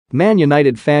Man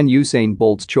United fan Usain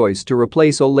Bolt's choice to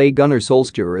replace Ole Gunnar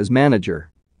Solskjaer as manager.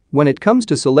 When it comes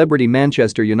to celebrity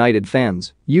Manchester United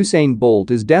fans, Usain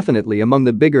Bolt is definitely among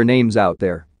the bigger names out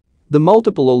there. The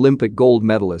multiple Olympic gold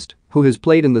medalist, who has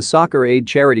played in the Soccer Aid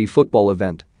charity football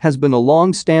event, has been a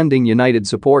long-standing United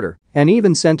supporter and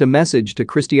even sent a message to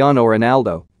Cristiano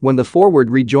Ronaldo when the forward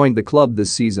rejoined the club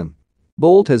this season.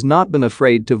 Bolt has not been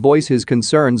afraid to voice his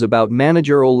concerns about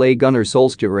manager Ole Gunnar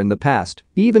Solskjaer in the past,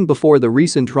 even before the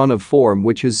recent run of form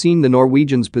which has seen the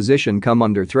Norwegian's position come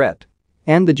under threat.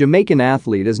 And the Jamaican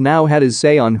athlete has now had his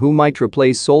say on who might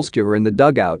replace Solskjaer in the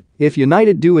dugout if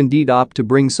United do indeed opt to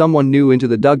bring someone new into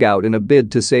the dugout in a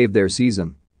bid to save their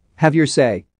season. Have your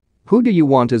say. Who do you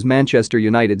want as Manchester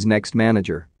United's next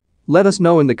manager? Let us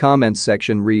know in the comments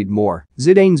section. Read more.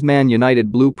 Zidane's Man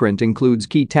United blueprint includes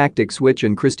key tactic switch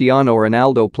and Cristiano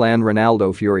Ronaldo plan.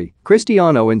 Ronaldo fury.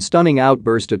 Cristiano in stunning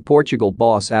outburst at Portugal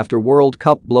boss after World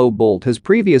Cup blow. Bolt has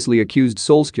previously accused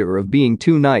Solskjaer of being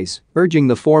too nice, urging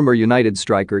the former United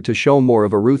striker to show more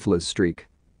of a ruthless streak.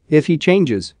 If he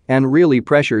changes and really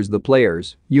pressures the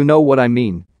players, you know what I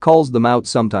mean, calls them out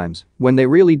sometimes when they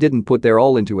really didn't put their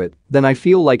all into it, then I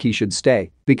feel like he should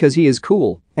stay because he is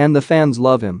cool and the fans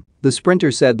love him, the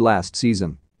sprinter said last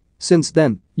season. Since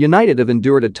then, United have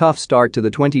endured a tough start to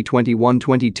the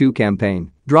 2021-22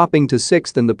 campaign, dropping to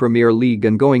 6th in the Premier League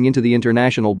and going into the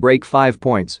international break 5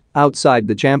 points outside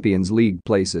the Champions League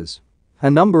places.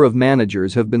 A number of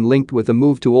managers have been linked with a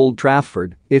move to Old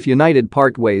Trafford if United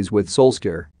part ways with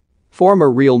Solskjaer.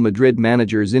 Former Real Madrid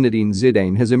manager Zinedine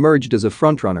Zidane has emerged as a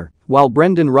frontrunner, while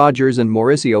Brendan Rodgers and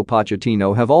Mauricio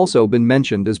Pochettino have also been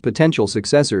mentioned as potential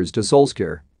successors to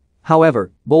Solskjaer.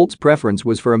 However, Bolt's preference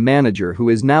was for a manager who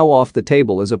is now off the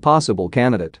table as a possible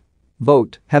candidate.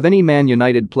 Vote: have any Man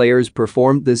United players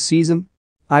performed this season?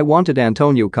 I wanted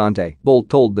Antonio Conte, Bolt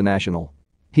told The National.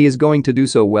 He is going to do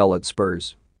so well at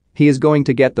Spurs. He is going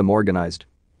to get them organized.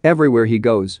 Everywhere he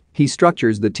goes, he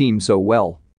structures the team so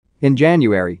well. In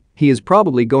January, he is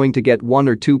probably going to get 1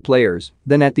 or 2 players,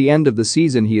 then at the end of the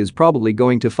season he is probably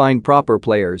going to find proper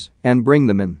players and bring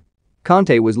them in.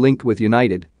 Conte was linked with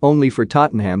United, only for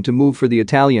Tottenham to move for the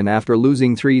Italian after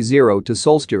losing 3-0 to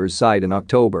Solskjaer's side in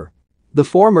October. The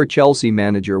former Chelsea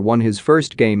manager won his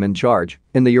first game in charge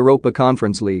in the Europa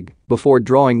Conference League before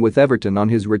drawing with Everton on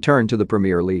his return to the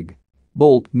Premier League.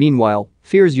 Bolt, meanwhile,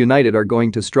 fears United are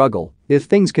going to struggle if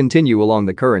things continue along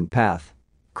the current path.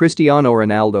 Cristiano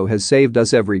Ronaldo has saved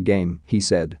us every game, he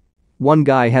said. One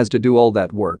guy has to do all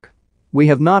that work. We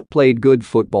have not played good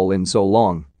football in so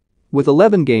long. With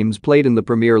 11 games played in the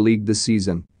Premier League this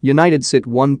season, United sit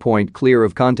 1 point clear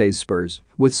of Conte's Spurs,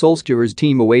 with Solskjaer's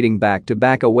team awaiting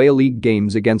back-to-back away league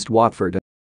games against Watford